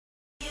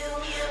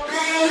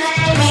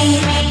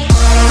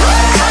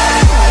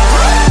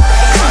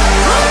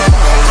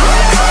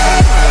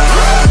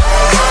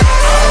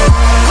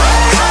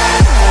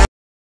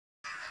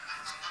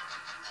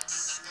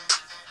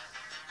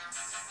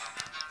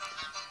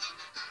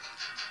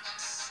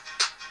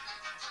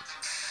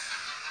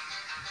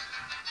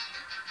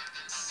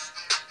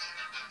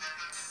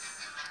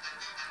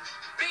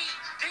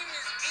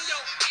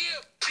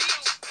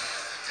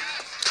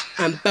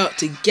I'm about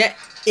to get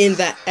in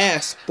that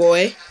ass,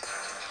 boy.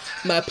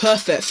 My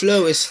perfect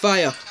flow is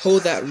fire,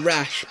 hold that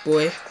rash,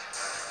 boy.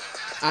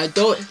 I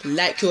don't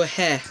like your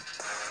hair,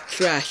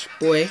 trash,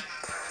 boy.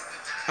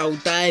 I'll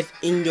dive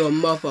in your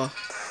mother,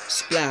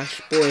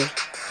 splash, boy.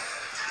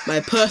 My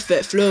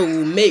perfect flow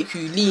will make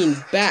you lean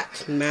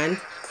back, man.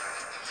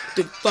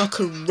 To fuck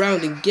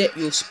around and get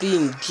your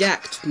spleen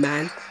jacked,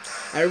 man.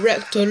 I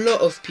wrecked a lot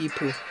of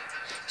people.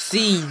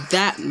 See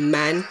that,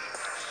 man?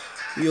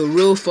 Your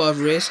real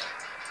father is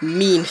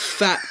mean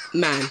fat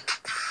man.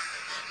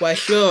 Why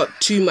show up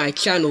to my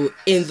channel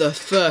in the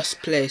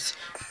first place,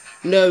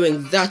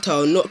 knowing that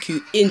I'll knock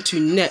you into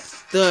next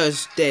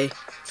Thursday?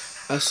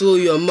 I saw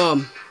your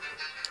mum,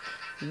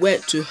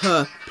 went to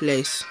her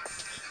place,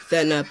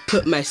 then I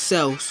put my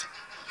cells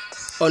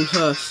on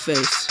her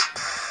face,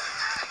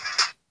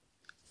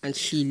 and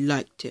she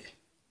liked it.